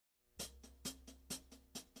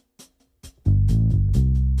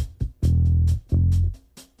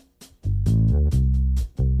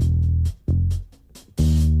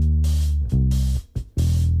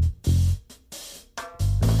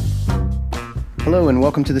Hello and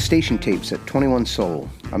welcome to the Station Tapes at 21 Soul.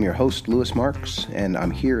 I'm your host, Louis Marks, and I'm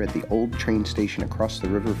here at the old train station across the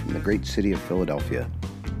river from the great city of Philadelphia.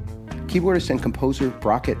 Keyboardist and composer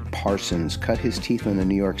Brockett Parsons cut his teeth on the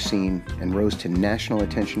New York scene and rose to national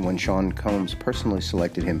attention when Sean Combs personally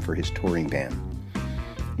selected him for his touring band.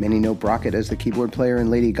 Many know Brockett as the keyboard player in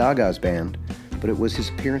Lady Gaga's band, but it was his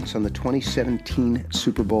appearance on the 2017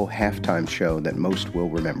 Super Bowl halftime show that most will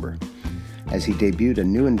remember, as he debuted a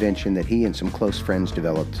new invention that he and some close friends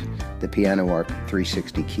developed, the PianoArc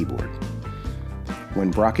 360 keyboard.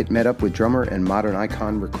 When Brockett met up with drummer and Modern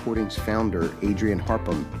Icon Recordings founder Adrian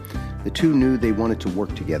Harpham, the two knew they wanted to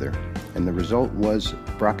work together, and the result was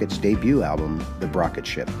Brockett's debut album, The Brockett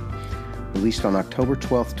Ship. Released on October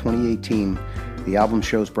 12, 2018, the album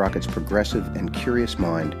shows Brockett's progressive and curious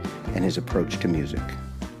mind and his approach to music.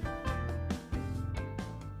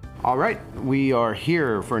 All right, we are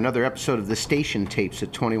here for another episode of the Station Tapes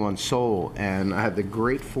at 21 Soul, and I have the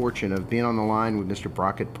great fortune of being on the line with Mr.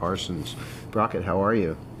 Brockett Parsons. Brockett, how are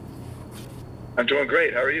you? I'm doing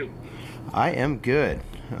great. How are you? I am good.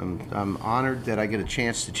 I'm honored that I get a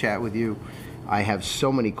chance to chat with you. I have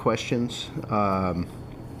so many questions, but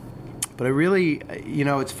I really,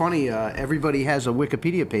 it's funny, everybody has a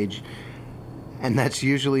Wikipedia page, and that's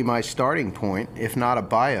usually my starting point, if not a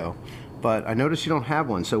bio. But I notice you don't have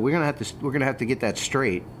one, so we're gonna have to get that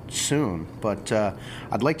straight soon. But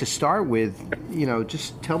I'd like to start with,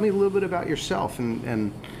 just tell me a little bit about yourself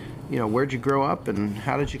and where'd you grow up and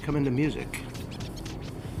how did you come into music?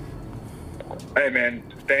 Hey man,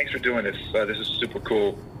 thanks for doing this. This is super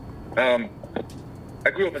cool. I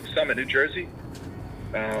grew up in Summit, New Jersey.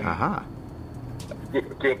 Grew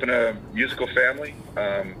up in a musical family.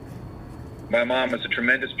 My mom is a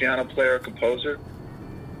tremendous piano player, composer.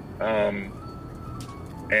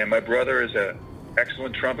 And my brother is an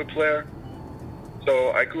excellent trumpet player.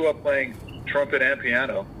 So I grew up playing trumpet and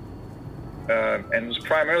piano, and was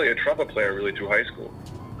primarily a trumpet player really through high school.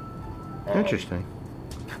 Interesting.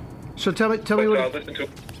 So tell me what. Listen to.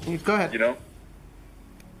 Go ahead. I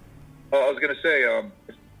was gonna say,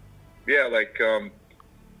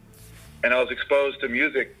 and I was exposed to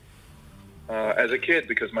music as a kid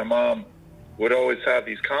because my mom would always have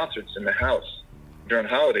these concerts in the house during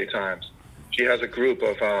holiday times. She has a group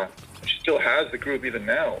of, she still has the group even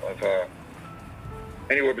now, of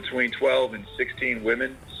anywhere between 12 and 16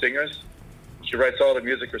 women singers. She writes all the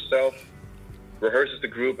music herself, rehearses the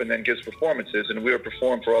group, and then gives performances, and we would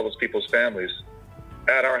perform for all those people's families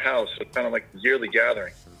at our house. So it's kind of like a yearly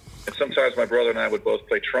gathering. And sometimes my brother and I would both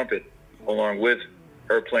play trumpet along with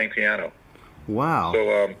her playing piano. Wow.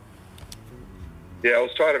 So, I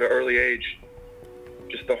was taught at an early age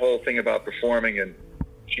just the whole thing about performing, and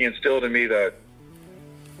she instilled in me that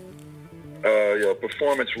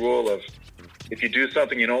performance rule of if you do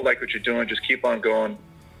something you don't like what you're doing, just keep on going,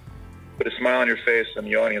 put a smile on your face, and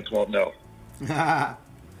the audience won't know. Oh,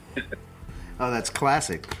 that's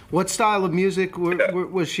classic. What style of music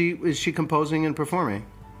is she composing and performing?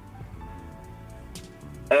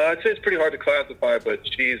 I'd say it's pretty hard to classify, but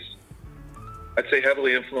she's, I'd say,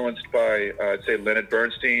 heavily influenced by, Leonard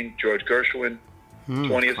Bernstein, George Gershwin,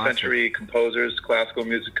 20th century composers, classical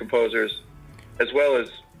music composers, as well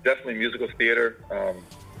as definitely musical theater,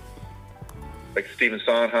 like Stephen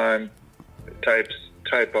Sondheim type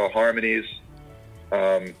harmonies.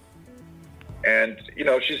 And,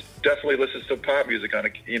 she's definitely listens to pop music on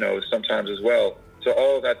sometimes as well. So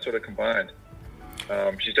all of that sort of combined.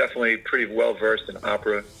 She's definitely pretty well versed in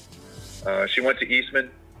opera. She went to Eastman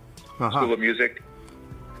School of Music,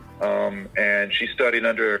 and she studied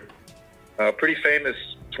under a pretty famous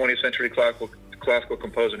 20th century classical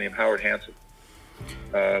composer named Howard Hanson,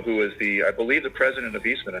 who was I believe the president of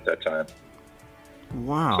Eastman at that time.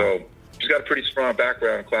 Wow. So she's got a pretty strong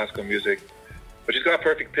background in classical music, but she's got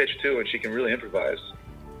perfect pitch too, and she can really improvise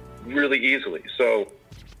really easily. So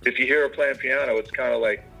if you hear her playing piano, it's kind of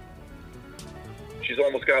like she's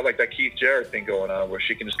almost got like that Keith Jarrett thing going on where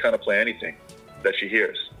she can just kind of play anything that she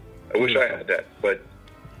hears. I wish I had that, but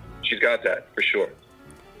she's got that for sure.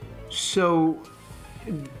 So,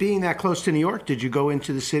 being that close to New York, did you go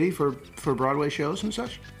into the city for Broadway shows and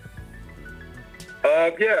such?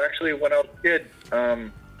 Actually, when I was a kid,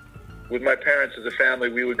 with my parents as a family,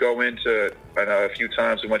 we would go into, a few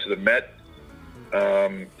times we went to the Met,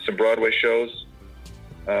 some Broadway shows,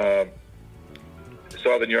 saw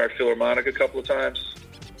the New York Philharmonic a couple of times.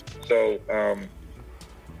 So,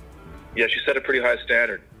 she set a pretty high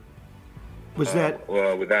standard. Was that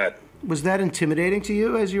with that? Was that intimidating to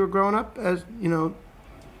you as you were growing up? As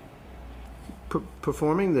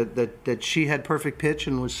performing that she had perfect pitch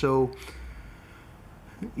and was so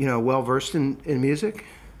well versed in music?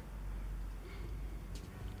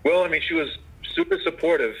 Well, I mean, she was super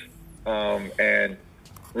supportive, and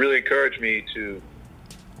really encouraged me to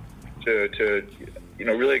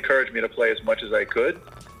really encouraged me to play as much as I could.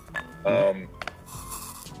 But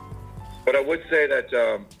I would say that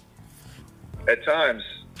at times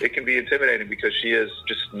it can be intimidating because she is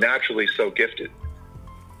just naturally so gifted.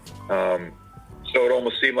 So it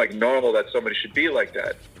almost seemed like normal that somebody should be like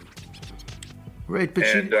that. Right, but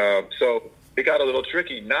so it got a little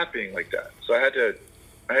tricky not being like that. So I had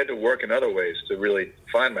to work in other ways to really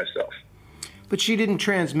find myself. But she didn't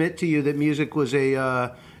transmit to you that music was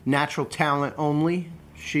a natural talent only.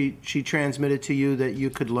 She transmitted to you that you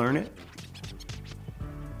could learn it.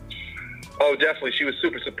 Oh, definitely. She was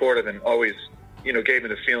super supportive and always, gave me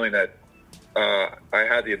the feeling that I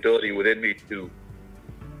had the ability within me to,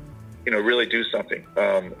 really do something.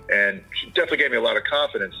 And she definitely gave me a lot of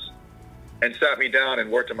confidence and sat me down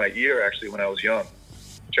and worked on my ear actually when I was young,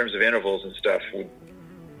 in terms of intervals and stuff. Would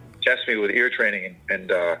test me with ear training and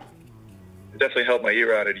it definitely helped my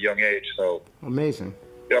ear out at a young age. So amazing.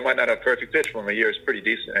 I might not have perfect pitch, but my ear is pretty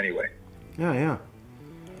decent anyway. Yeah.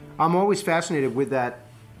 I'm always fascinated with that.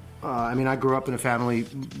 I grew up in a family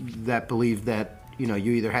that believed that, you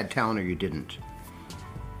either had talent or you didn't.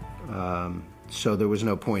 So there was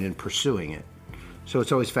no point in pursuing it. So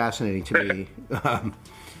it's always fascinating to me.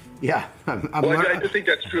 Yeah. I do think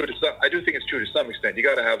that's true. I do think it's true to some extent. You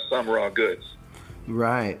got to have some raw goods.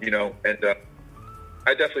 Right. And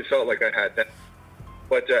I definitely felt like I had that.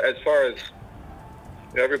 But as far as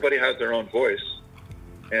everybody has their own voice,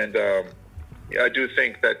 and I do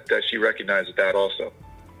think that she recognized that also.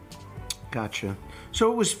 Gotcha.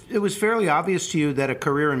 So it was fairly obvious to you that a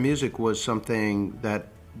career in music was something that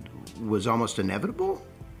was almost inevitable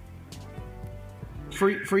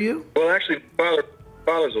for you? Well, actually,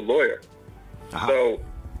 father's a lawyer, so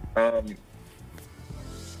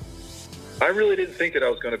I really didn't think that I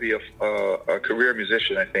was going to be a career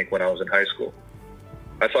musician. I think when I was in high school,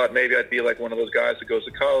 I thought maybe I'd be like one of those guys that goes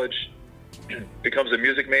to college, becomes a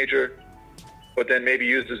music major, but then maybe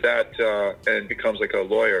uses that and becomes like a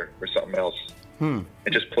lawyer or something else, and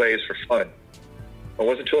just plays for fun. It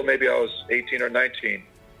wasn't until maybe I was 18 or 19,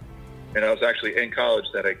 and I was actually in college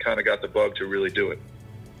that I kind of got the bug to really do it.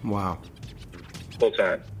 Wow. Full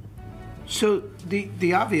time. So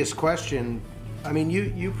the obvious question,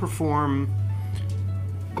 you perform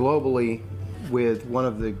globally with one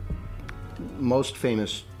of the most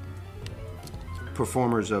famous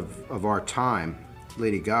performers of our time,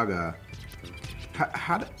 Lady Gaga.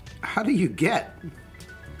 How do you get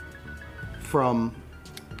from,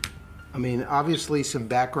 obviously some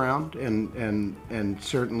background and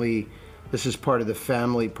certainly this is part of the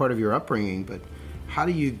family, part of your upbringing, but how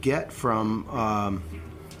do you get from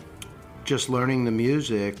just learning the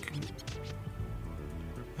music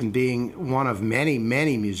and being one of many,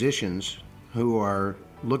 many musicians who are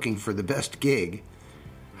looking for the best gig?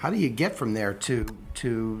 How do you get from there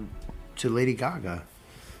to Lady Gaga?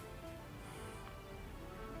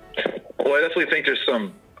 Well, I definitely think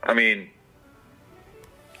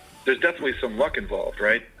there's definitely some luck involved,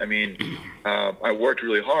 right? I worked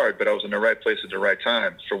really hard, but I was in the right place at the right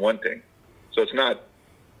time, for one thing. So it's not,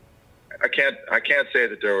 I can't say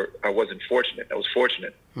that I wasn't fortunate. I was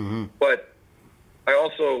fortunate. Mm-hmm. But I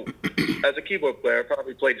also, as a keyboard player,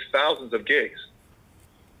 probably played thousands of gigs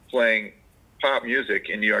playing pop music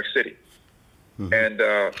in New York City. Mm-hmm.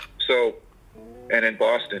 And in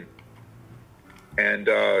Boston. And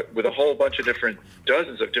with a whole bunch of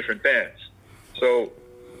dozens of different bands. So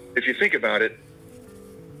if you think about it,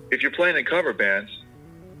 if you're playing in cover bands,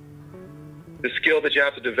 the skill that you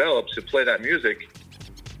have to develop to play that music,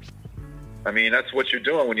 that's what you're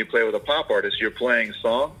doing when you play with a pop artist. You're playing a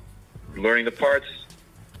song, you're learning the parts,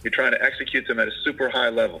 you're trying to execute them at a super high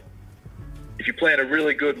level. If you play in a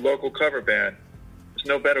really good local cover band, there's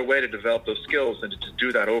no better way to develop those skills than to just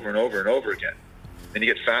do that over and over and over again. And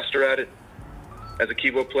you get faster at it. As a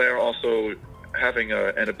keyboard player, also having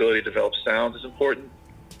an ability to develop sounds is important.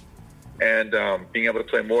 And being able to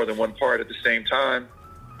play more than one part at the same time.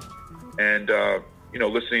 And,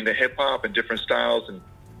 listening to hip-hop and different styles and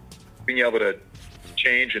being able to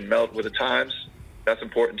change and melt with the times, that's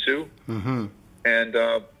important too. Mm-hmm. And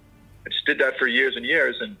I just did that for years and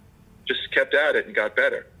years and just kept at it and got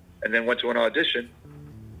better. And then went to an audition.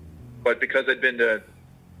 But because I'd been to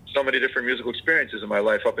so many different musical experiences in my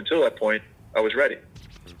life up until that point, I was ready.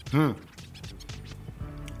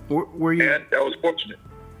 Were you? And I was fortunate.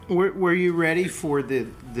 Were you ready for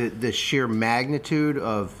the sheer magnitude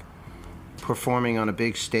of performing on a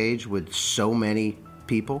big stage with so many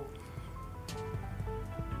people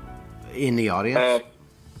in the audience?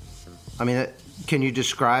 Can you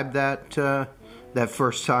describe that That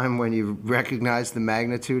first time when you recognized the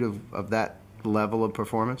magnitude of that level of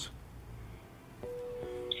performance?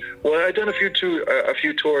 Well, I'd done a few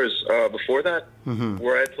tours before that,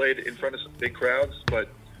 where I played in front of some big crowds, but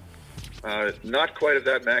not quite of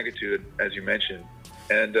that magnitude, as you mentioned.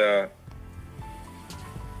 And I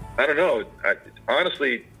don't know.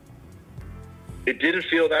 Honestly, it didn't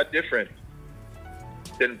feel that different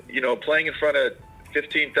than, playing in front of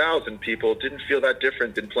 15,000 people didn't feel that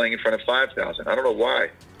different than playing in front of 5,000. I don't know why.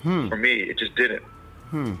 For me, it just didn't.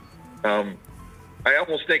 I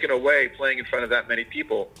almost think, in a way, playing in front of that many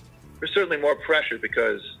people, there's certainly more pressure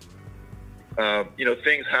because,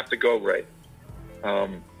 things have to go right.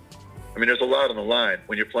 There's a lot on the line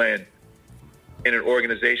when you're playing in an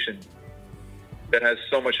organization that has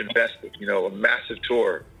so much invested, a massive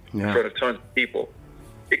tour in front of tons of people.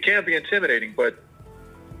 It can be intimidating, but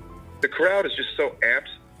the crowd is just so amped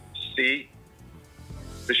to see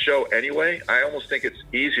the show anyway. I almost think it's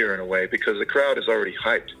easier in a way because the crowd is already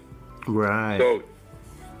hyped. Right. So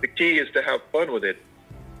the key is to have fun with it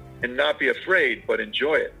and not be afraid, but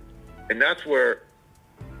enjoy it. And that's where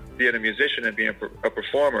being a musician and being a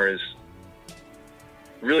performer is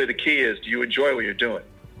really the key is, do you enjoy what you're doing?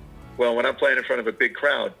 Well, when I'm playing in front of a big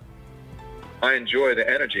crowd, I enjoy the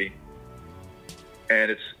energy,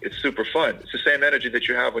 and it's super fun. It's the same energy that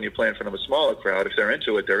you have when you play in front of a smaller crowd. If they're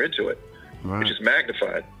into it, they're into it. Right. It's just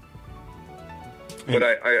magnified. But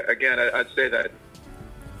I'd say that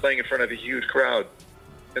playing in front of a huge crowd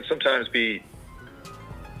can sometimes be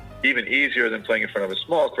even easier than playing in front of a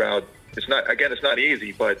small crowd. It's not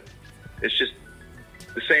easy, but it's just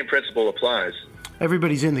the same principle applies.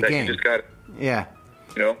 Everybody's in the game. You just got, yeah.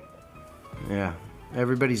 Yeah.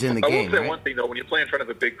 Everybody's in the game. I will say right? one thing though: when you play in front of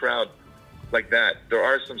a big crowd like that, there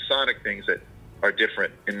are some sonic things that are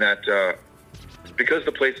different. In that, because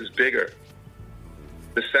the place is bigger,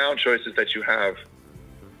 the sound choices that you have,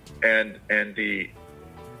 and the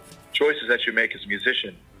choices that you make as a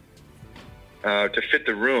musician to fit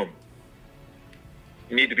the room,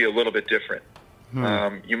 you need to be a little bit different.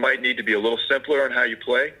 You might need to be a little simpler on how you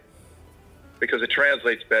play, because it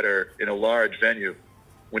translates better in a large venue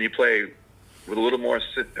when you play with a little more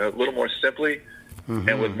simply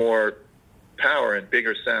and with more power and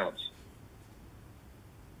bigger sounds.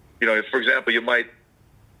 For example, you might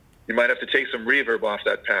have to take some reverb off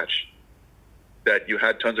that patch that you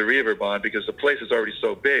had tons of reverb on, because the place is already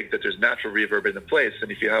so big that there's natural reverb in the place,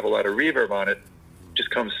 and if you have a lot of reverb on it, it just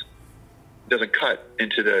doesn't cut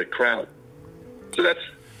into the crowd. So that's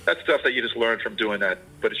stuff that you just learn from doing that.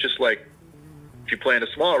 But it's just like, if you play in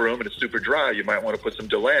a small room and it's super dry, you might want to put some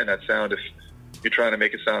delay in that sound if you're trying to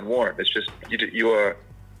make it sound warm. It's just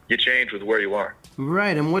you change with where you are.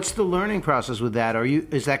 Right. And what's the learning process with that?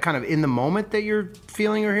 Is that kind of in the moment that you're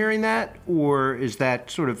feeling or hearing that, or is that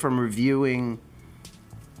sort of from reviewing,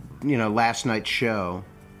 last night's show?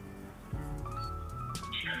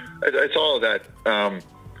 It's all of that.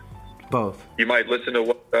 Both. You might listen to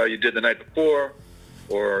what you did the night before,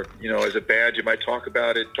 or, as a band, you might talk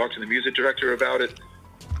about it, talk to the music director about it.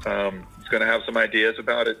 He's going to have some ideas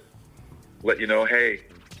about it, let you know, hey,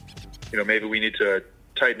 maybe we need to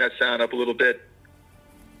tighten that sound up a little bit,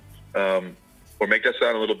 or make that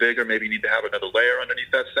sound a little bigger. Maybe you need to have another layer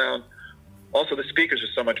underneath that sound. Also, the speakers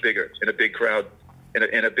are so much bigger in a big crowd,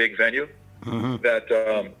 in a big venue,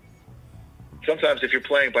 that sometimes if you're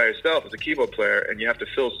playing by yourself as a keyboard player and you have to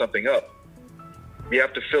fill something up, you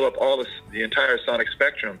have to fill up the entire sonic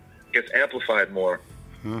spectrum. It gets amplified more.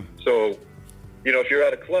 So, if you're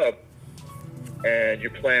at a club and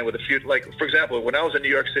you're playing with a few, like, for example, when I was in New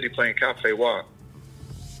York City playing Cafe Wah,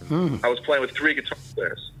 I was playing with 3 guitar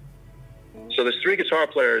players. So there's 3 guitar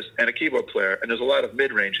players and a keyboard player, and there's a lot of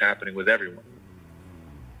mid-range happening with everyone.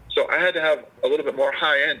 So I had to have a little bit more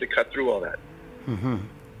high-end to cut through all that.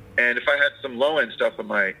 And if I had some low-end stuff on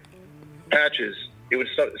my patches, it would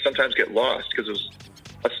sometimes get lost because it was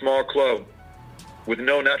a small club with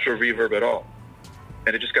no natural reverb at all,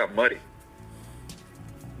 and it just got muddy.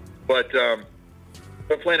 But if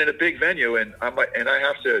I'm playing in a big venue and I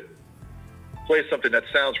have to play something that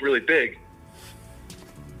sounds really big,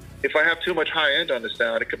 if I have too much high end on the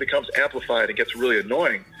sound, it becomes amplified and gets really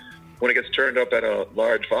annoying when it gets turned up at a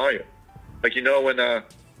large volume. Like, when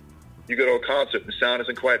you go to a concert and the sound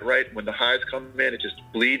isn't quite right, when the highs come in, it just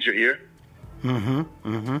bleeds your ear.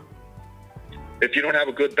 If you don't have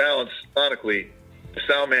a good balance sonically, the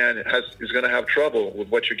sound man is going to have trouble with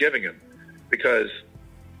what you're giving him, because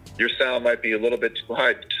your sound might be a little bit too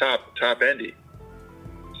high, top endy.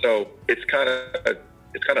 So it's kind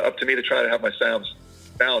of up to me to try to have my sounds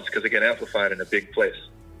balanced, because they get amplified in a big place.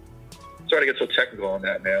 sorry to get so technical on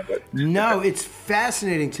that, man, but no, it's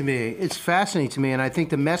fascinating to me. It's fascinating to me, and I think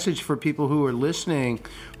the message for people who are listening,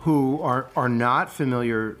 who are not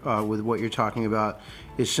familiar with what you're talking about,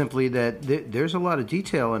 is simply that there's a lot of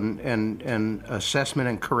detail and assessment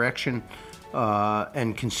and correction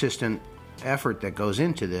and consistent effort that goes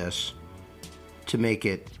into this to make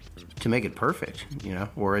it perfect, you know,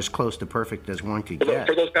 or as close to perfect as one could get.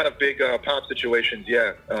 For those kind of big pop situations,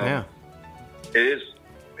 yeah.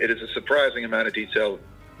 It is a surprising amount of detail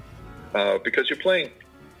because you're playing.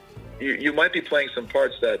 You might be playing some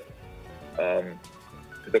parts that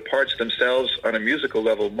the parts themselves on a musical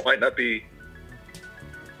level might not be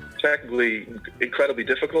technically incredibly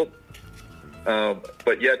difficult,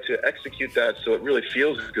 but yet to execute that so it really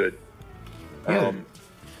feels good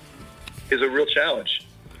is a real challenge.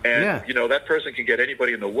 And you know, that person can get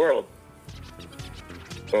anybody in the world,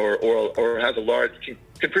 or has a large.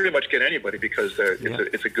 Can pretty much get anybody because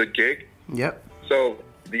it's a good gig. Yep. So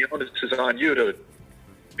the onus is on you to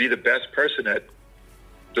be the best person at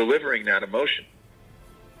delivering that emotion.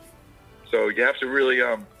 So you have to really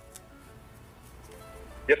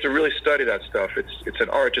study that stuff. It's an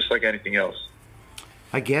art just like anything else.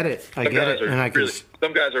 I get it.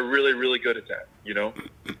 Some guys are really, really good at that, you know,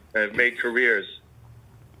 and have made careers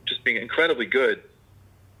just being incredibly good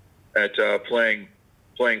at playing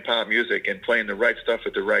pop music and playing the right stuff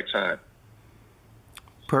at the right time.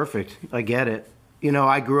 Perfect. I get it. You know,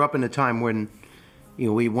 I grew up in a time when, you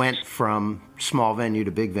know, we went from small venue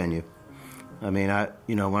to big venue. I mean,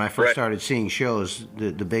 when I first started seeing shows,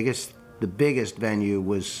 the biggest venue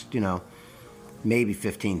was, you know, maybe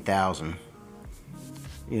 15,000.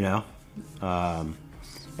 You know,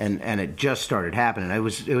 and it just started happening. It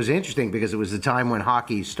was interesting because it was the time when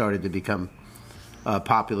hockey started to become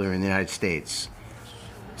popular in the United States.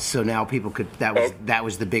 So now people could that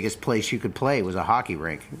was the biggest place you could play was a hockey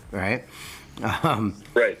rink, right?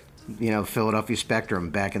 Right. You know, Philadelphia Spectrum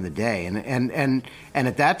back in the day, and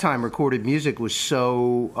at that time, recorded music was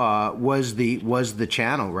was the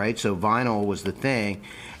channel, right? So vinyl was the thing,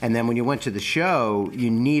 and then when you went to the show, you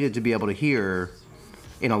needed to be able to hear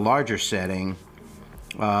in a larger setting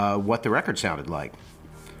what the record sounded like.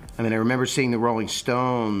 I mean, I remember seeing the Rolling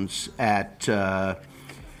Stones at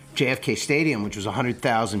JFK Stadium, which was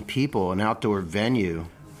 100,000 people, an outdoor venue,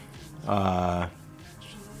 and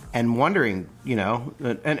wondering, you know,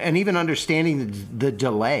 and even understanding the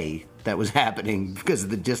delay that was happening because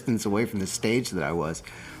of the distance away from the stage that I was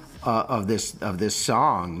of this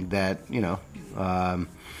song that, you know,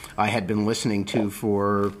 I had been listening to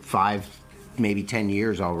for 5, maybe 10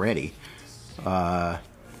 years already,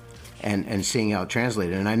 and seeing how it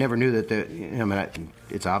translated. And I never knew that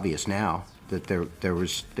it's obvious now that there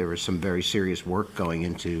was some very serious work going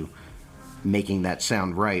into making that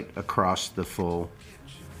sound right across the full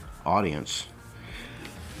audience.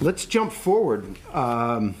 Let's jump forward.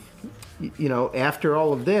 You know, after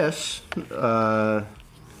all of this,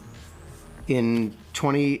 in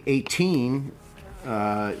 2018,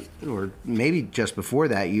 or maybe just before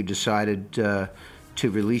that, you decided to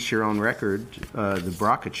release your own record, The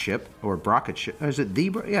Brocket Ship, or Brocket Ship. Is it The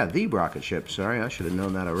Brocket Ship? Sorry, I should have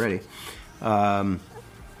known that already.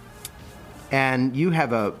 And you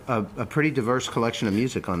have a pretty diverse collection of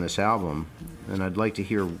music on this album, and I'd like to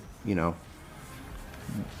hear, you know,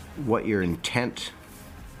 what your intent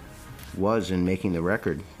was in making the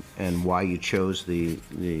record and why you chose the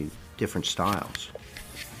different styles.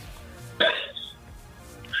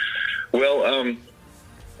 Well,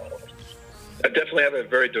 I definitely have a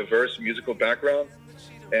very diverse musical background,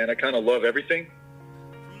 and I kind of love everything.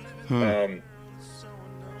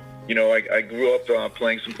 You know, I grew up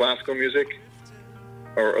playing some classical music,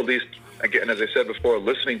 or at least, again, as I said before,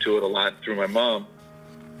 listening to it a lot through my mom.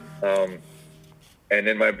 And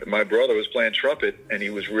then my brother was playing trumpet, and he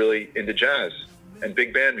was really into jazz and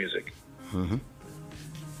big band music. Mm-hmm.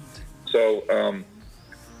 So,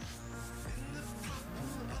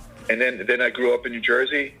 and then I grew up in New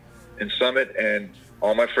Jersey, in Summit, and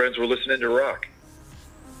all my friends were listening to rock.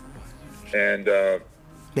 And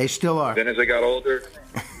they still are. Then as I got older,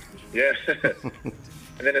 yeah.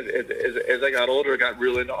 And then as I got older, I got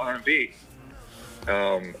real into R&B,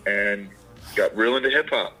 and got real into hip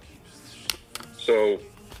hop. So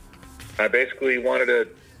I basically wanted to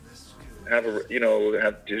have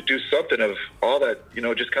to do something of all that, you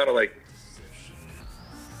know, just kind of like,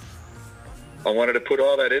 I wanted to put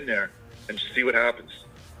all that in there and see what happens.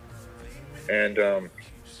 And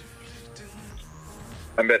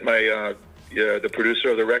I met the producer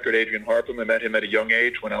of the record, Adrian Harpham. I met him at a young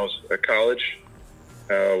age when I was at college.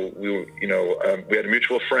 We had a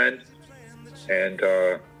mutual friend, and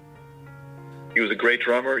he was a great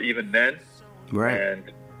drummer even then. Right.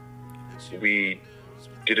 And we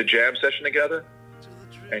did a jam session together,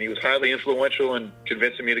 and he was highly influential in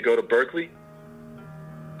convincing me to go to Berklee.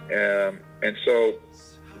 And so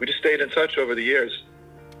we just stayed in touch over the years.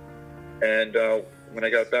 And when I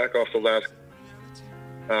got back off the last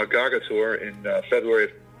Gaga tour in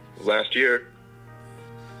February of last year,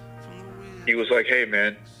 he was like, "Hey,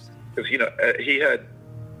 man," because he's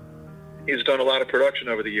done a lot of production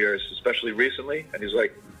over the years, especially recently, and he's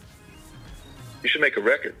like, "You should make a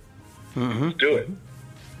record. Let's do it,"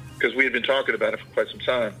 because we had been talking about it for quite some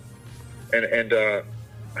time, and I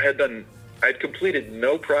had completed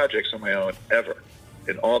no projects on my own ever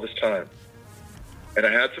in all this time, and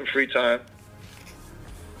I had some free time,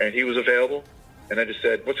 and he was available, and I just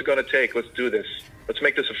said, "What's it going to take? Let's do this. Let's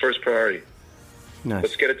make this a first priority. Nice.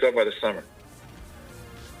 Let's get it done by the summer,"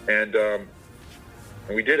 and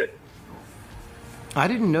we did it. I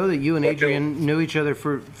didn't know that you and Adrian knew each other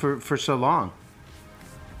for so long.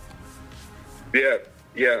 Yeah.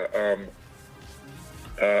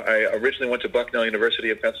 I originally went to Bucknell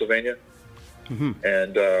University of Pennsylvania,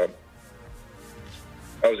 and I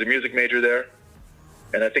was a music major there,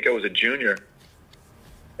 and I think I was a junior,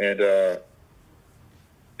 and there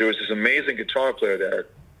was this amazing guitar player there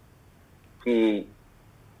who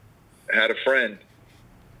had a friend,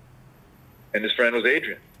 and his friend was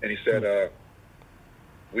Adrian, and he said,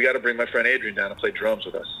 "We got to bring my friend Adrian down and play drums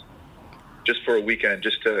with us, just for a weekend,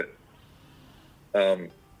 just to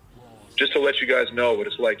let you guys know what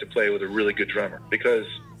it's like to play with a really good drummer." Because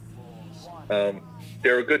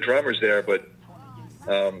there were good drummers there, but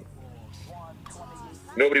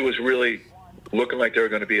nobody was really looking like they were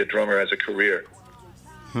going to be a drummer as a career.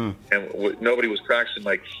 And nobody was practicing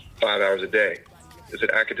like 5 hours a day. It's an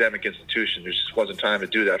academic institution. There just wasn't time to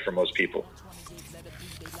do that for most people.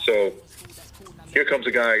 So here comes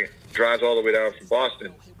a guy, drives all the way down from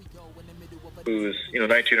Boston, who's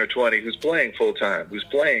 19 or 20, who's playing full time, who's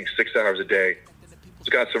playing 6 hours a day, who's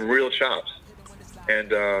got some real chops,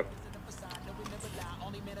 and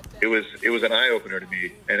it was an eye opener to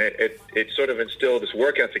me, and it sort of instilled this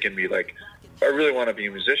work ethic in me. Like, I really want to be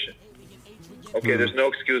a musician. Okay, there's no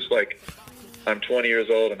excuse like I'm 20 years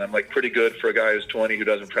old and I'm like pretty good for a guy who's 20 who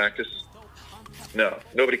doesn't practice. No,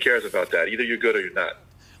 nobody cares about that. Either you're good or you're not.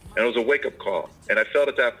 And it was a wake-up call. And I felt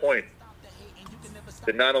at that point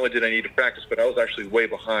that not only did I need to practice, but I was actually way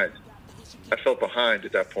behind. I felt behind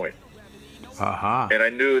at that point. And I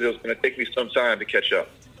knew that it was going to take me some time to catch up.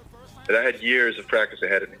 That I had years of practice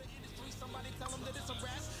ahead of me.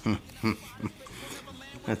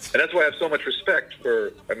 And that's why I have so much respect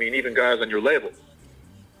for, even guys on your label.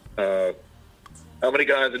 How many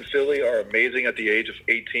guys in Philly are amazing at the age of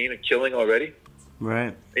 18 and killing already?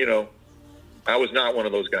 Right. I was not one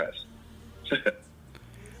of those guys.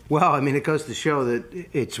 Well, it goes to show that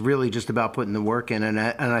it's really just about putting the work in, and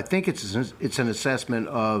I think it's an assessment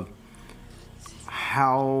of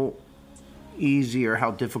how easy or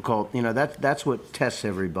how difficult. That's what tests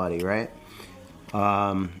everybody, right?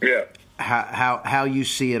 Yeah. How you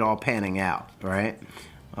see it all panning out, right?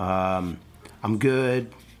 I'm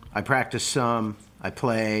good. I practice some. I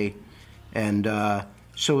play, and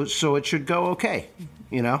so it should go okay,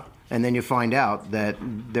 And then you find out that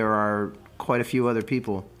there are quite a few other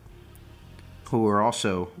people who are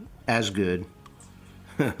also as good,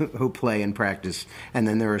 who play and practice, and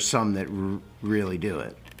then there are some that really do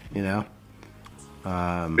it, Yeah.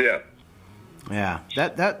 Yeah,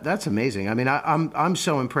 that's amazing. I'm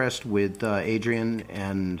so impressed with Adrian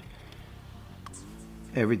and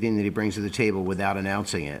everything that he brings to the table without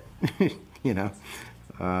announcing it.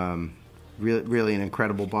 Really an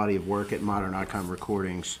incredible body of work at Modern Icon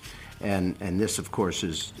Recordings, and this of course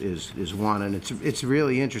is one, and it's a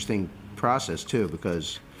really interesting process too,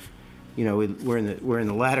 because we're in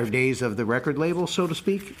the latter days of the record label, so to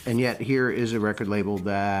speak, and yet here is a record label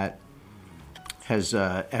that has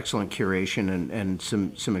excellent curation and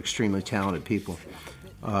some extremely talented people,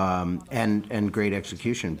 and great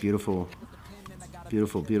execution, beautiful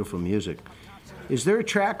music. Is there a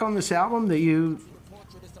track on this album that you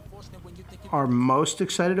are most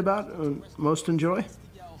excited about, most enjoy,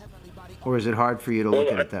 or is it hard for you to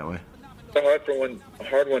look at it that way? A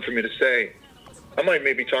hard one for me to say. I might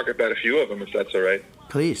maybe talk about a few of them if that's all right.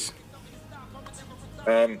 Please.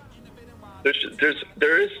 There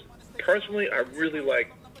is. Personally, I really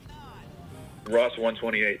like Ross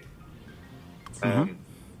 128.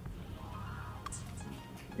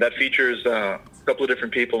 That features a couple of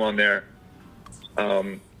different people on there.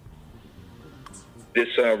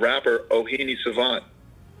 This rapper, Ohini Savant,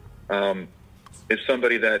 is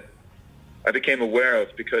somebody that I became aware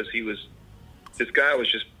of because this guy was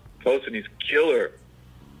just posting these killer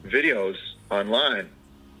videos online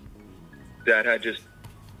that had just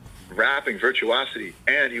rapping virtuosity,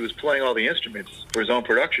 and he was playing all the instruments for his own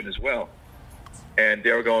production as well, and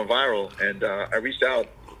they were going viral. And I reached out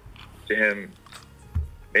to him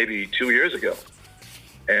maybe 2 years ago,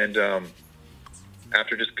 and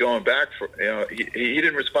after just going back for, he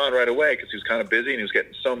didn't respond right away because he was kind of busy and he was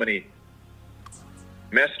getting so many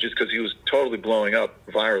messages because he was totally blowing up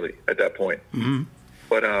virally at that point. Mm-hmm.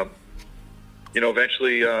 But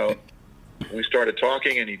eventually we started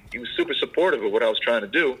talking, and he was super supportive of what I was trying to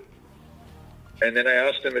do. And then I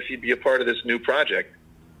asked him if he'd be a part of this new project,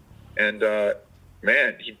 and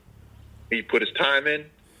man, he put his time in,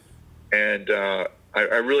 and I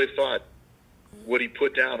really thought what he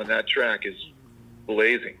put down on that track is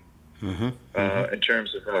blazing. Mm-hmm. In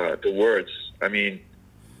terms of the words. I mean,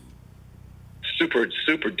 super,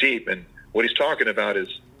 super deep. And what he's talking about is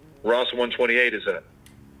Ross 128 is a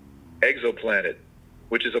exoplanet,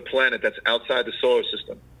 which is a planet that's outside the solar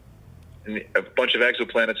system. And a bunch of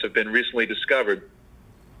exoplanets have been recently discovered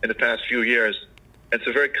in the past few years. And it's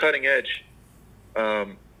a very cutting edge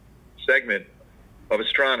segment of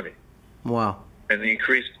astronomy. Wow. And the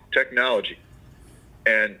increased technology.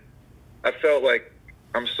 And I felt like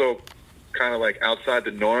I'm so kind of like outside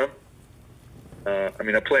the norm.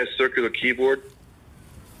 I play a circular keyboard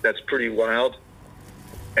that's pretty wild.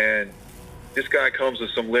 And this guy comes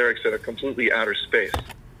with some lyrics that are completely outer space.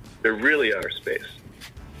 They're really outer space.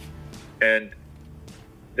 And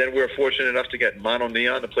then we're fortunate enough to get Mono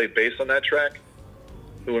Neon to play bass on that track,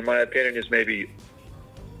 who in my opinion is maybe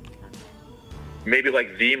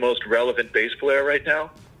like the most relevant bass player right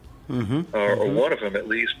now. Mm-hmm. Or one of them at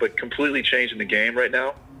least, but completely changing the game right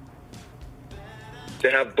now. To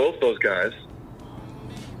have both those guys.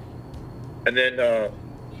 And then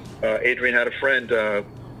Adrian had a friend,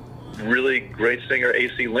 really great singer,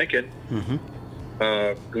 AC Lincoln,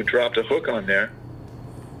 who dropped a hook on there.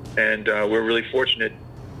 And we're really fortunate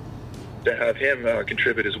to have him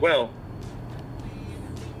contribute as well.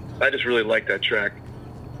 I just really like that track.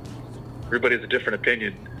 Everybody has a different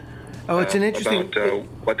opinion. Oh, it's an interesting... about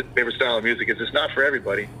what the favorite style of music is. It's not for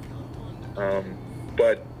everybody.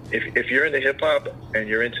 But if you're into hip-hop and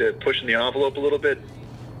you're into pushing the envelope a little bit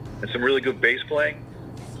and some really good bass playing,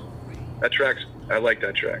 I like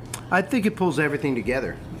that track. I think it pulls everything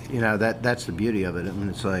together. That's the beauty of it. I mean,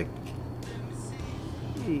 it's like,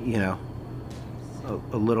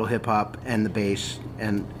 a little hip-hop and the bass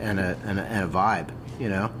and a vibe,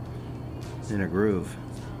 in a groove.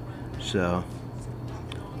 So...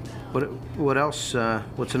 What else?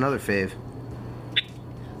 What's another fave?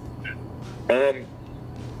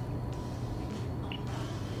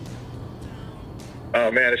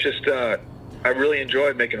 Oh man, it's just I really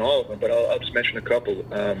enjoyed making all of them, but I'll just mention a couple.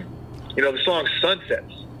 The song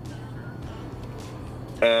 "Sunsets."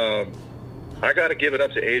 I got to give it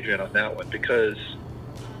up to Adrian on that one because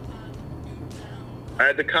I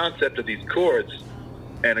had the concept of these chords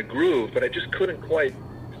and a groove, but I just couldn't quite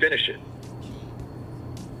finish it.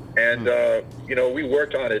 And, we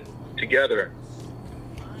worked on it together.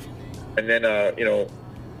 And then,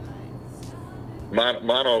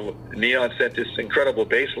 Mono Neon sent this incredible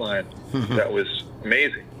bass line that was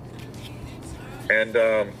amazing. And,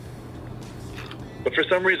 but for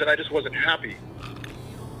some reason, I just wasn't happy.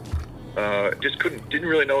 Didn't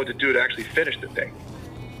really know what to do to actually finish the thing.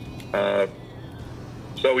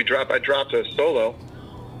 So I dropped a solo,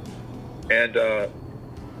 and,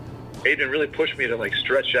 Adrian really pushed me to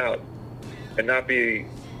stretch out and not be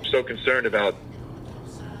so concerned about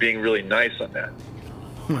being really nice on that.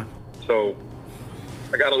 So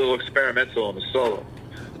I got a little experimental on the solo.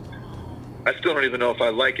 I still don't even know if I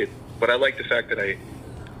like it, but I like the fact that I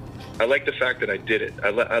did it.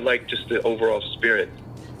 I like just the overall spirit.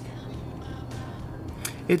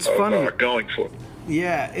 It's funny going for it.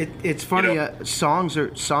 Yeah, it's funny. Songs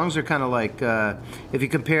are kind of like if you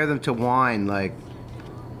compare them to wine, like.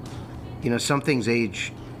 Some things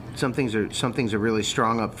are really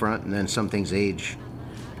strong up front, and then some things age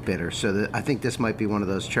bitter. So I think this might be one of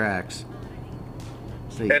those tracks.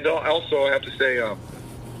 And also, I have to say,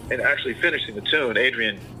 in actually finishing the tune,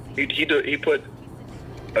 Adrian, he put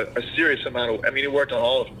a serious amount of. He worked on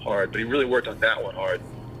all of them hard, but he really worked on that one hard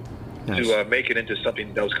to make it into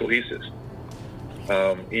something that was cohesive.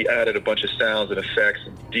 He added a bunch of sounds and effects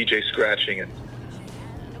and DJ scratching, and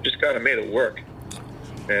just kind of made it work.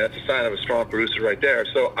 And that's a sign of a strong producer right there.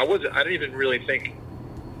 So I didn't even really think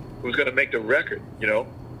who was going to make the record,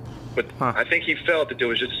 But I think he felt that there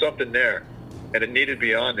was just something there, and it needed to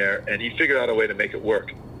be on there, and he figured out a way to make it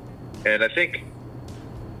work. And I think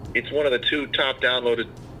it's one of the 2 top downloaded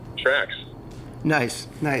tracks Nice.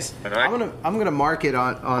 And I'm gonna mark it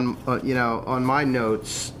on on my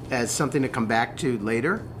notes as something to come back to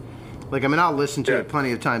later. Like, I mean, I'll listen to it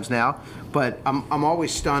plenty of times now, but I'm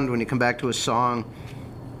always stunned when you come back to a song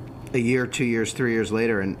a year, 2 years, 3 years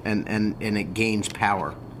later, and it gains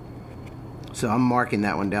power. So I'm marking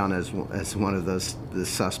that one down as one of the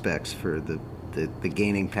suspects for the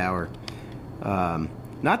gaining power.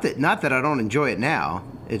 Not that I don't enjoy it now.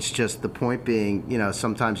 It's just the point being,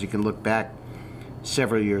 sometimes you can look back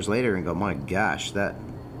several years later and go, my gosh, where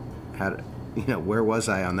was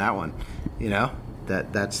I on that one?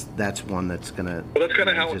 That's one that's gonna. Well, that's kind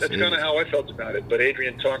of how I felt about it. But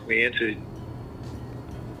Adrian talked me into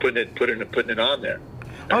putting it on there.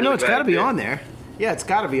 No, it's got to be on there. Yeah, it's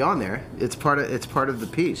got to be on there. It's part of the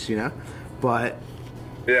piece, But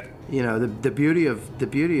yeah, the beauty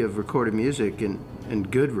of recorded music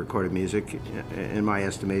and good recorded music, in my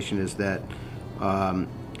estimation, is that.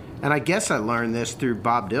 And I guess I learned this through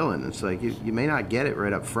Bob Dylan. It's like you may not get it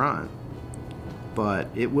right up front, but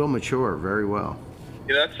it will mature very well.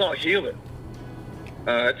 That song "Healer."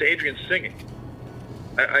 That's Adrian singing.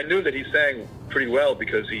 I knew that he sang pretty well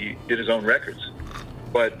because he did his own records,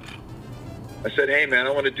 but I said, "Hey, man,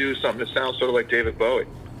 I want to do something that sounds sort of like David Bowie."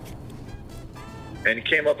 And he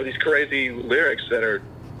came up with these crazy lyrics and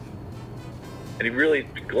he really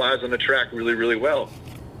glides on the track really, really well.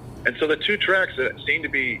 And so the two tracks that seem to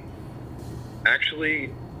be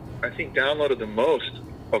actually, I think, downloaded the most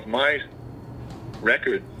of my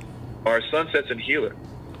record are Sunsets and Healer.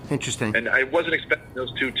 Interesting. And I wasn't expecting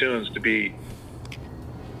those two tunes to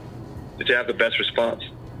have the best response.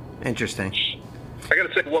 Interesting. I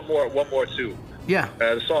got to say one more too. Yeah.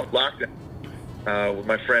 The song "Lockdown" with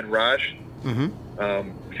my friend Raj. Mm-hmm.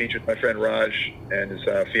 Featured my friend Raj and his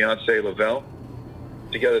fiancee Lavelle.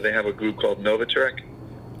 Together they have a group called Novatrek.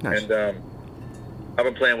 Nice. And I've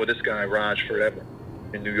been playing with this guy Raj forever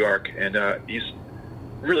in New York, and he's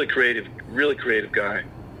really creative guy.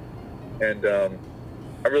 And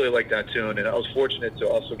I really like that tune. And I was fortunate to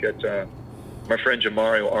also get my friend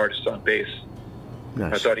Jamario Artist on bass.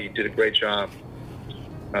 Nice. I thought he did a great job.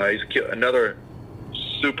 He's another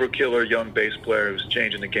super killer young bass player who's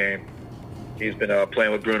changing the game. He's been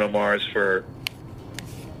playing with Bruno Mars for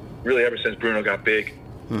really ever since Bruno got big.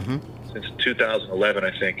 Mm-hmm. Since 2011,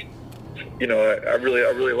 I think. I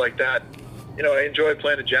really like that. I enjoy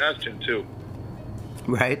playing a jazz tune too.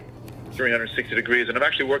 Right. 360 Degrees, and I'm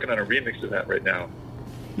actually working on a remix of that right now.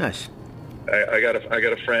 Nice. I got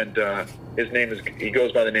a friend. He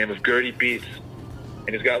goes by the name of Gertie Beats, and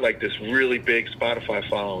he's got like this really big Spotify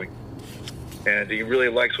following, and he really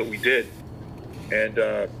likes what we did, and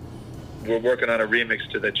we're working on a remix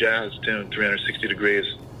to the jazz tune 360 Degrees.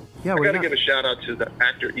 Yeah, I got to give a shout out to the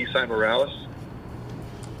actor Esai Morales.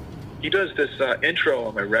 He does this intro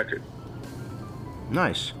on my record.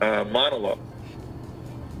 Nice. Monologue.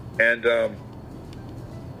 And I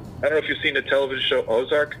don't know if you've seen the television show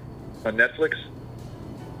Ozark on Netflix.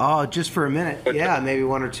 Oh, just for a minute. But yeah, maybe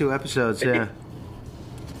one or two episodes. Yeah.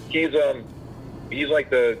 He's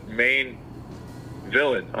like the main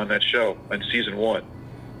villain on that show on season 1.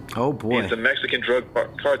 Oh boy. He's the Mexican drug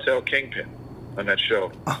cartel kingpin on that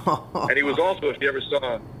show. And he was also, if you ever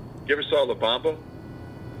saw La Bamba?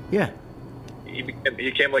 Yeah. He was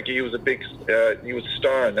a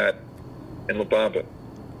star in La Bamba.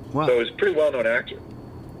 Wow. So he's a pretty well-known actor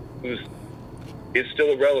who is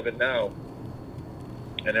still relevant now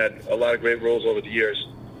and had a lot of great roles over the years.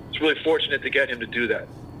 It's really fortunate to get him to do that.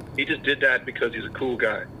 He just did that because he's a cool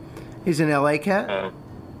guy. He's an LA cat?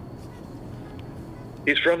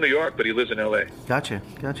 He's from New York, but he lives in LA. Gotcha.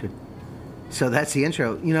 So that's the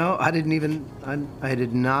intro. I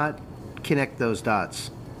did not connect those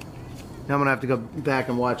dots. Now I'm going to have to go back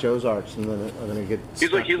and watch Ozarks, and then I'm going to get...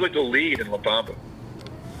 He's like the lead in La Bamba.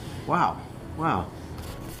 Wow.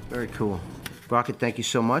 Very cool. Brockett, thank you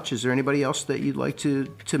so much. Is there anybody else that you'd like to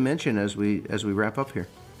mention as we wrap up here?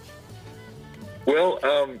 Well,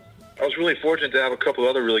 I was really fortunate to have a couple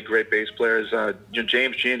other really great bass players.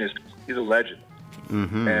 James Jean he's a legend.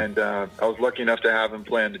 Mm-hmm. And I was lucky enough to have him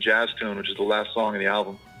playing the jazz tune, which is the last song of the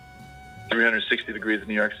album, 360 Degrees in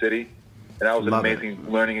New York City. And that was an amazing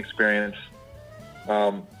learning experience.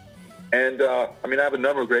 I have a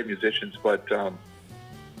number of great musicians, but I'm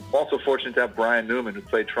also fortunate to have Brian Newman, who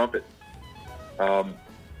played trumpet.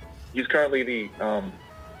 He's currently the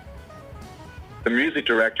music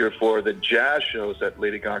director for the jazz shows that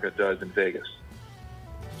Lady Gaga does in Vegas.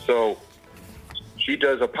 So she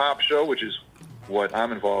does a pop show, which is what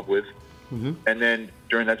I'm involved with. Mm-hmm. And then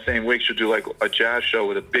during that same week, she'll do like a jazz show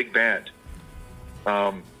with a big band.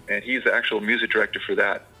 And he's the actual music director for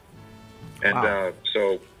that. And wow.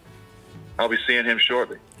 So I'll be seeing him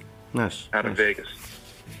shortly. Nice. Out in Vegas.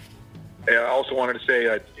 I also wanted to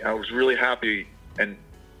say I was really happy, and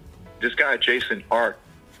this guy Jason Art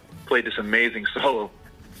played this amazing solo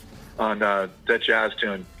on that jazz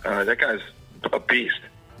tune. That guy's a beast,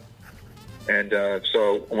 and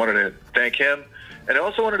so I wanted to thank him, and I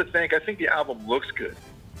also wanted to thank. I think the album looks good,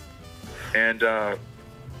 and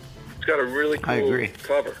it's got a really cool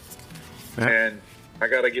cover, and I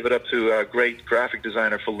got to give it up to great graphic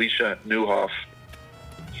designer Felicia Newhoff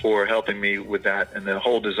for helping me with that and the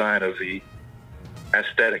whole design of the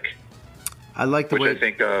aesthetic. I like the way. I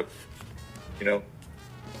think,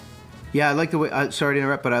 Yeah, I like the way. Sorry to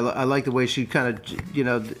interrupt, but I like the way she kind of,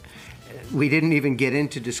 we didn't even get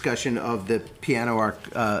into discussion of the Piano Arc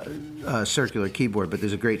circular keyboard, but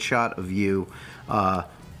there's a great shot of you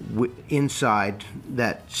inside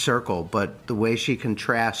that circle. But the way she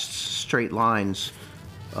contrasts straight lines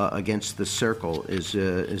against the circle is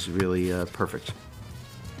really perfect.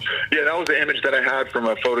 Yeah, that was the image that I had from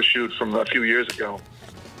a photo shoot from a few years ago.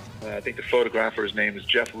 I think the photographer's name is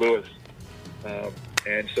Jeff Lewis.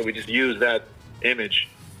 And so we just used that image.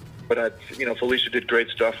 But, Felicia did great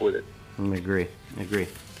stuff with it. I agree.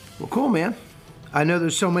 Well, cool, man. I know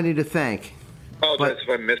there's so many to thank. Oh, that's if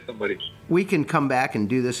I missed somebody. We can come back and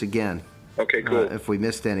do this again. Okay, cool. If we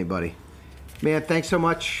missed anybody. Man, thanks so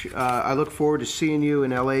much. I look forward to seeing you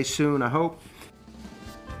in L.A. soon, I hope.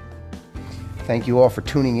 Thank you all for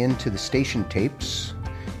tuning in to the Station Tapes.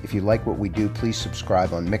 If you like what we do, please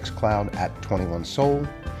subscribe on Mixcloud at 21 Soul.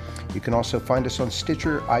 You can also find us on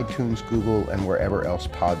Stitcher, iTunes, Google, and wherever else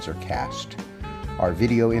pods are cast. Our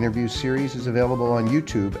video interview series is available on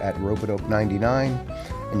YouTube at Ropeadope99,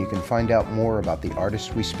 and you can find out more about the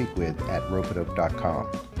artists we speak with at ropeadope.com.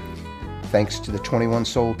 Thanks to the 21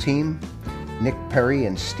 Soul team, Nick Perry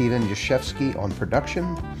and Steven Jashevsky on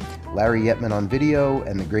production, Larry Yetman on video,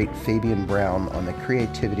 and the great Fabian Brown on the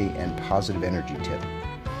creativity and positive energy tip.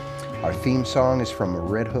 Our theme song is from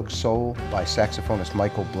Red Hook Soul by saxophonist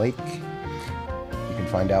Michael Blake. You can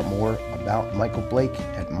find out more about Michael Blake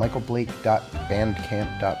at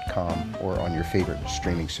michaelblake.bandcamp.com or on your favorite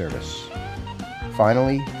streaming service.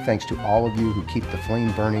 Finally, thanks to all of you who keep the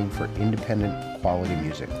flame burning for independent quality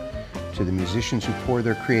music, to the musicians who pour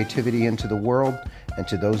their creativity into the world, and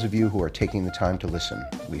to those of you who are taking the time to listen.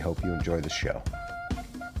 We hope you enjoy the show.